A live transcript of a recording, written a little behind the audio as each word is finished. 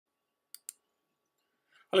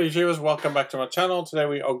Hello YouTubers, welcome back to my channel. Today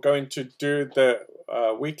we are going to do the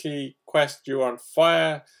weekly quest You're on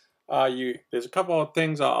Fire. There's a couple of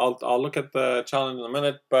things, I'll look at the challenge in a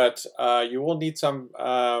minute, but you will need some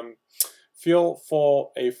fuel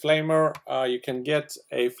for a flamer. You can get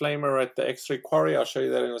a flamer at the X3 quarry, I'll show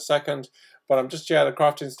you that in a second. But I'm just here at a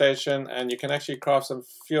crafting station and you can actually craft some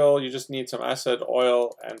fuel. You just need some acid,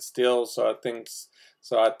 oil and steel, so I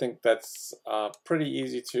think that's pretty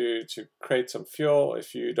easy to create some fuel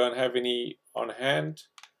if you don't have any on hand.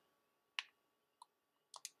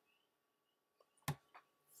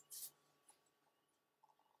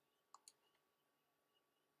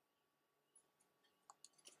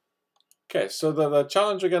 Okay, so the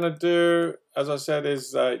challenge we're going to do, as I said,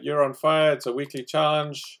 is You're on Fire. It's a weekly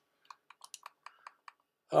challenge.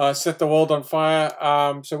 Set the world on fire.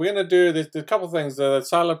 So we're going to do a couple of things. The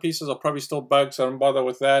silo pieces are probably still bugged, so don't bother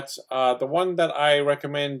with that. The one that I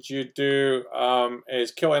recommend you do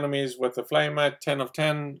is kill enemies with the flamer, 10 of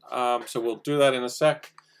 10. So we'll do that in a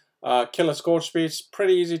sec. Kill a scorch beast,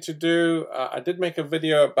 pretty easy to do. I did make a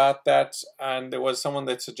video about that, and there was someone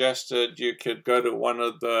that suggested you could go to one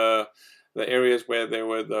of the areas where there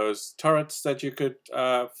were those turrets that you could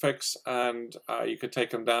fix, and you could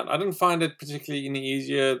take them down. I didn't find it particularly any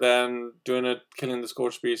easier than killing the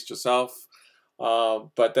Scorch Beast yourself,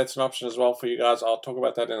 but that's an option as well for you guys. I'll talk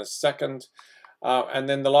about that in a second. And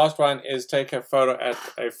then the last one is take a photo at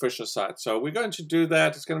a Fisher site. So we're going to do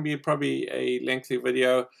that. It's going to be probably a lengthy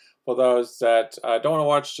video for those that don't want to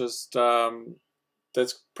watch. Just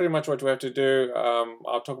that's pretty much what we have to do.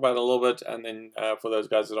 I'll talk about it a little bit, and then for those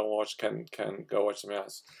guys that don't watch can go watch something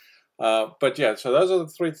else. But yeah, so those are the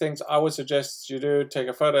three things I would suggest you do. Take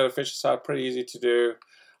a photo of a Fisher site, pretty easy to do.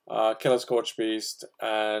 Kill a Scorch Beast,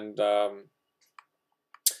 and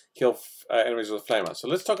kill enemies with a flamer. So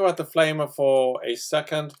let's talk about the flamer for a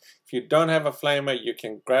second. If you don't have a flamer, you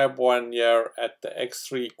can grab one here at the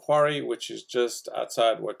X3 quarry, which is just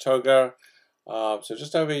outside Watoga. So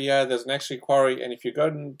just over here, there's an X3 quarry, and if you go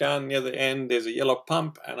down near the end, there's a yellow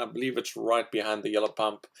pump, and I believe it's right behind the yellow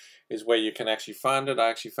pump is where you can actually find it. I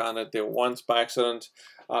actually found it there once by accident.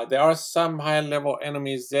 There are some higher level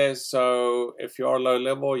enemies there, so if you are low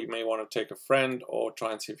level, you may want to take a friend or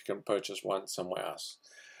try and see if you can purchase one somewhere else.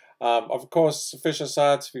 Of course, Fisher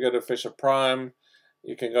sites, if you go to Fisher Prime,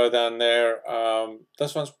 you can go down there.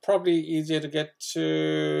 This one's probably easier to get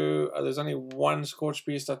to. There's only one Scorch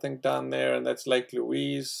Beast, I think, down there, and that's Lake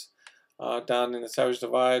Louise, down in the Savage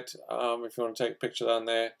Divide. If you want to take a picture down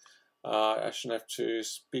there, I shouldn't have to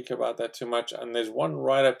speak about that too much. And there's one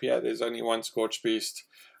right up here. There's only one Scorch Beast,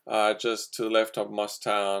 just to the left of Moss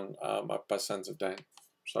Town, up by Sons of Dane.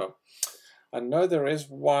 So I know there is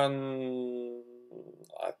one.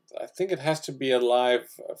 I think it has to be a live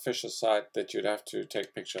Fisher site that you'd have to take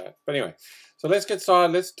a picture at. But anyway, so let's get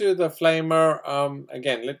started. Let's do the flamer.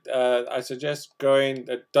 Again, I suggest going.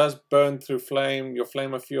 It does burn through your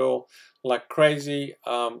flamer fuel like crazy.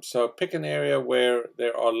 So pick an area where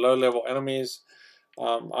there are low-level enemies.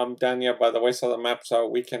 I'm down here by the west of the map, so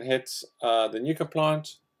we can hit the nuclear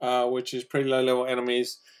plant, which is pretty low-level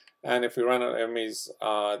enemies. And if we run out of enemies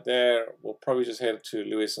there, we'll probably just head to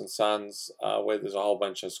Lewis and Sons, where there's a whole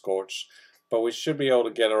bunch of Scorch. But we should be able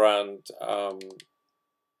to get around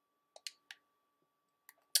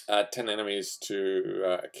 10 enemies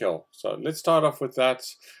to kill. So let's start off with that.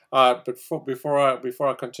 But before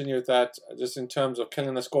I continue with that, just in terms of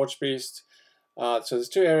killing the Scorch Beast, so there's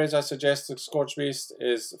two areas I suggest the Scorch Beast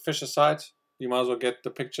is Fisher site. You might as well get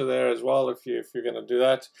the picture there as well if you're going to do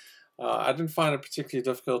that. I didn't find it particularly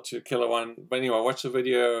difficult to kill one, but anyway, watch the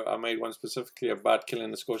video. I made one specifically about killing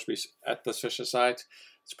the Scorch Beast at the Fisher site.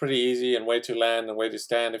 It's pretty easy and where to land and where to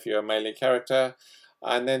stand if you're a melee character.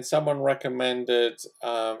 And then someone recommended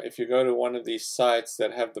if you go to one of these sites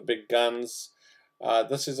that have the big guns,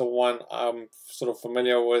 this is the one I'm sort of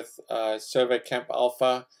familiar with, Survey Camp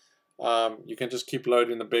Alpha. You can just keep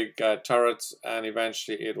loading the big turrets, and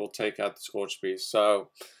eventually it will take out the Scorch Beast. So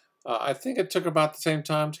I think it took about the same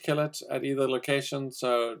time to kill it at either location,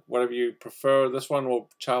 so whatever you prefer. This one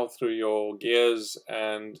will chow through your gears,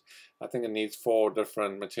 and I think it needs 4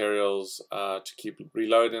 different materials to keep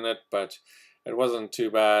reloading it, but it wasn't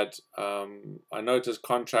too bad. I noticed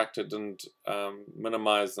Contractor didn't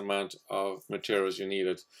minimize the amount of materials you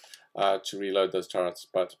needed to reload those turrets,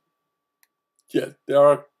 but yeah, there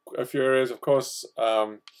are a few areas, of course.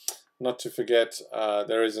 Not to forget,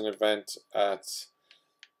 there is an event at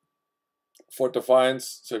Fort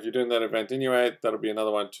Defiance, so if you're doing that event anyway, that'll be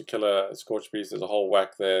another one to kill a Scorch Beast. There's a whole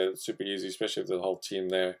whack there, super easy, especially if there's a whole team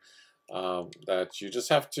there. That you just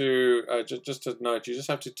have to, just to note, you just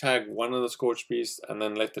have to tag one of the Scorch Beasts and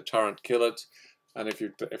then let the turret kill it. And if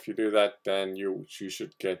you do that, then you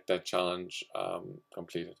should get that challenge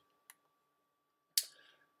completed.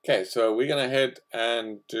 Okay, so we're gonna head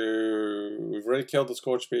and do. We've already killed the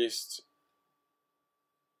Scorch Beast,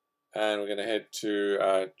 and we're gonna head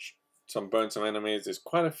to burn some enemies. There's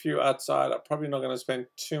quite a few outside. I'm probably not gonna spend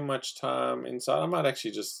too much time inside. I might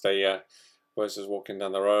actually just stay here versus walking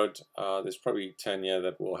down the road. There's probably 10 here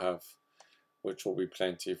that we'll have, which will be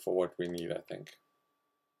plenty for what we need, I think.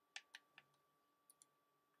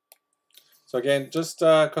 So again, just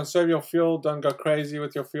conserve your fuel. Don't go crazy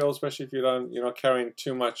with your fuel, especially if you're not carrying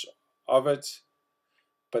too much of it.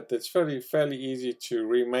 But it's fairly easy to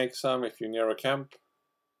remake some if you're near a camp.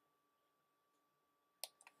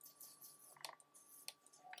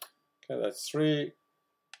 Okay, that's 3.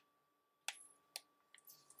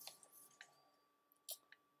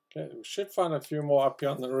 Okay, we should find a few more up here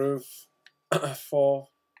on the roof. 4.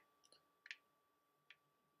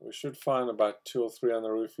 We should find about 2 or 3 on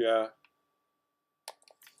the roof here.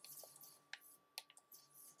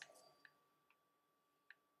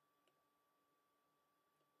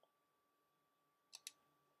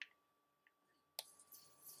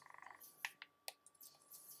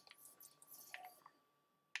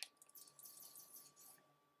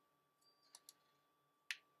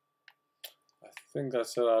 I think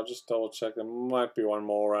that's it. I'll just double check. There might be one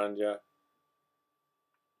more around here.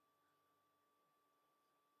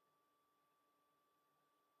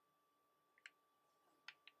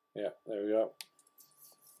 Yeah, there we go.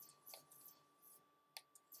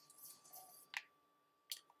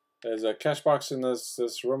 There's a cash box in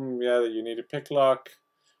this room here that you need to picklock.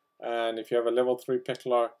 And if you have a level 3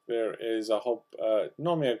 picklock, there is a whole,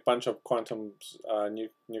 normally a bunch of quantums,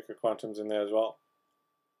 nuclear quantums in there as well.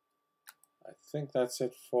 I think that's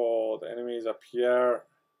it for the enemies up here.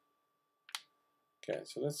 Okay,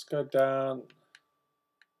 so let's go down.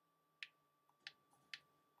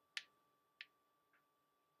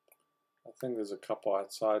 I think there's a couple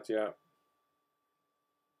outside here.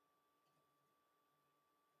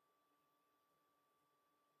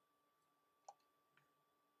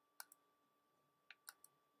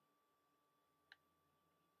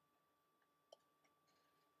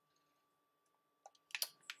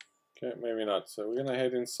 Okay, maybe not. So we're gonna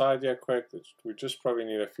head inside here quick. We just probably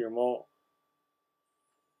need a few more.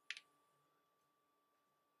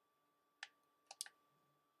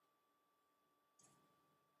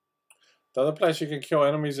 The other place you can kill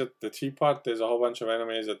enemies at the teapot. There's a whole bunch of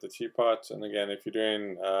enemies at the teapot. And again, if you're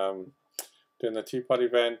doing the teapot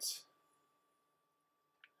event,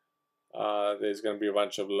 there's going to be a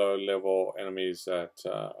bunch of low-level enemies that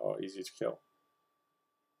are easy to kill.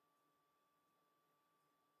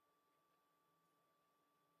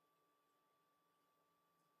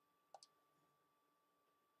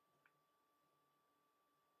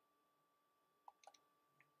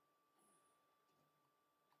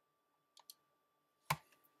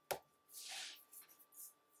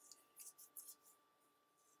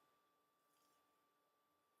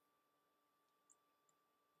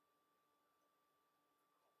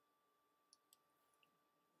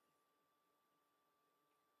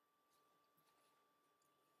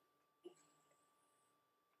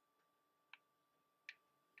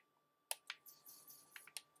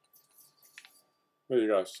 There you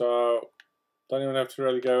go. So don't even have to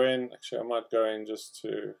really go in. Actually, I might go in just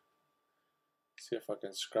to see if I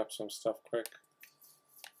can scrap some stuff quick.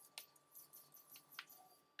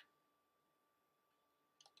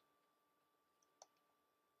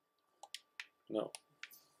 No.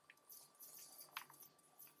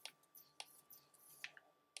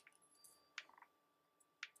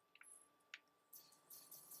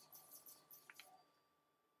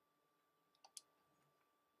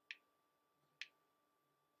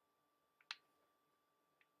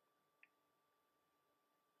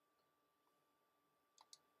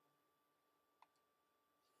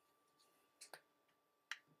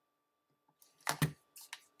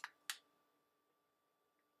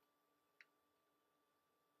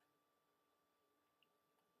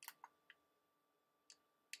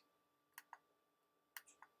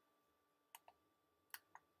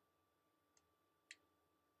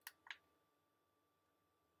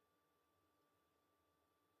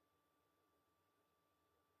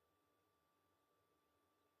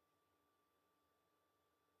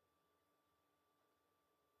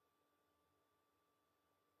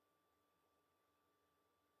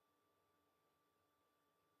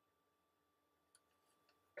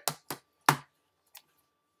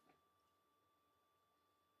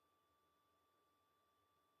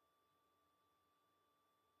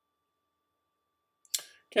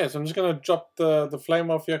 Okay, so I'm just going to drop the flame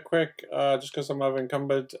off here quick, just because I'm over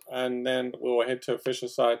encumbered, and then we'll head to a Fisher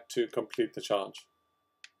site to complete the challenge.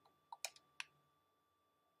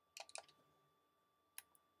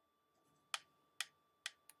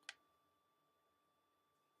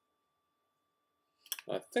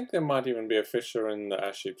 I think there might even be a Fisher in the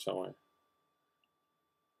ash heap somewhere.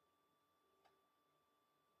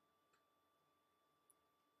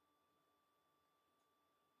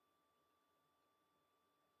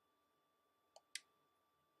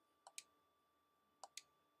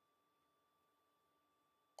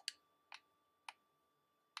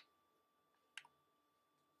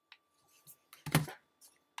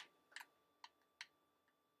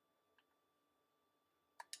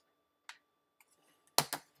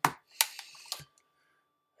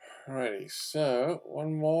 Alrighty, so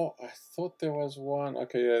one more. I thought there was one.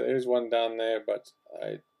 Okay, yeah, there's one down there, but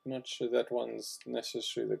I'm not sure that one's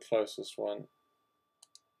necessarily the closest one.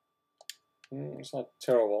 It's not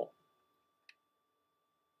terrible.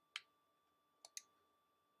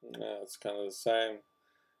 No, it's kind of the same.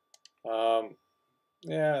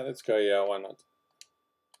 Yeah, let's go. Yeah, why not?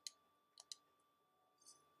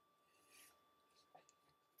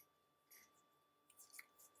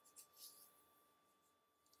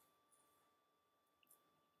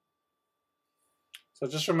 So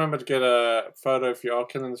just remember to get a photo if you are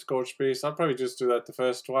killing the Scorch Beast. I'll probably just do that the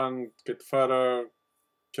first one, get the photo,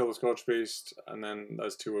 kill the Scorch Beast, and then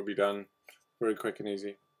those two will be done very quick and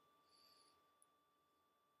easy.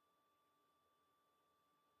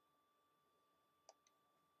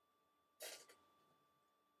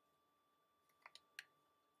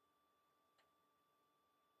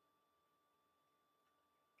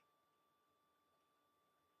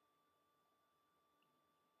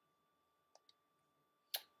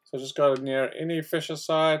 So just go near any Fisher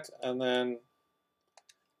site, and then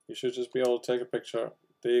you should just be able to take a picture.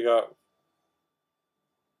 There you go.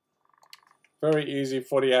 Very easy,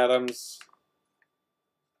 40 atoms.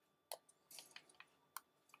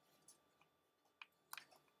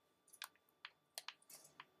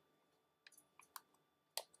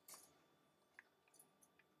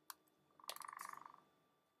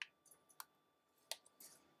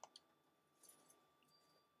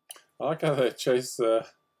 I like how they chase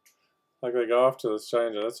like they go after the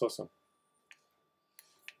stranger. That's awesome.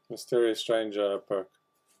 Mysterious stranger perk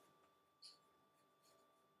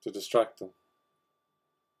to distract them.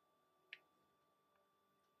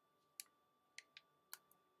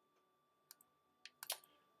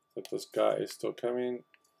 But this guy is still coming.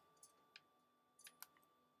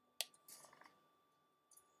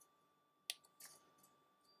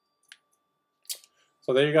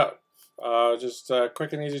 So there you go. Just a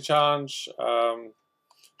quick and easy challenge.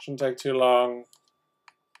 Shouldn't take too long.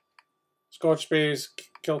 Scorch Beast,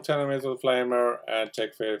 kill 10 enemies with a flamer, and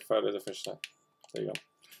take 30 photos of fish tank. There you go.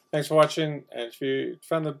 Thanks for watching, and if you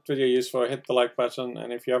found the video useful, hit the like button,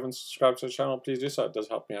 and if you haven't subscribed to the channel, please do so. It does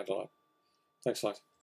help me out a lot. Thanks a lot.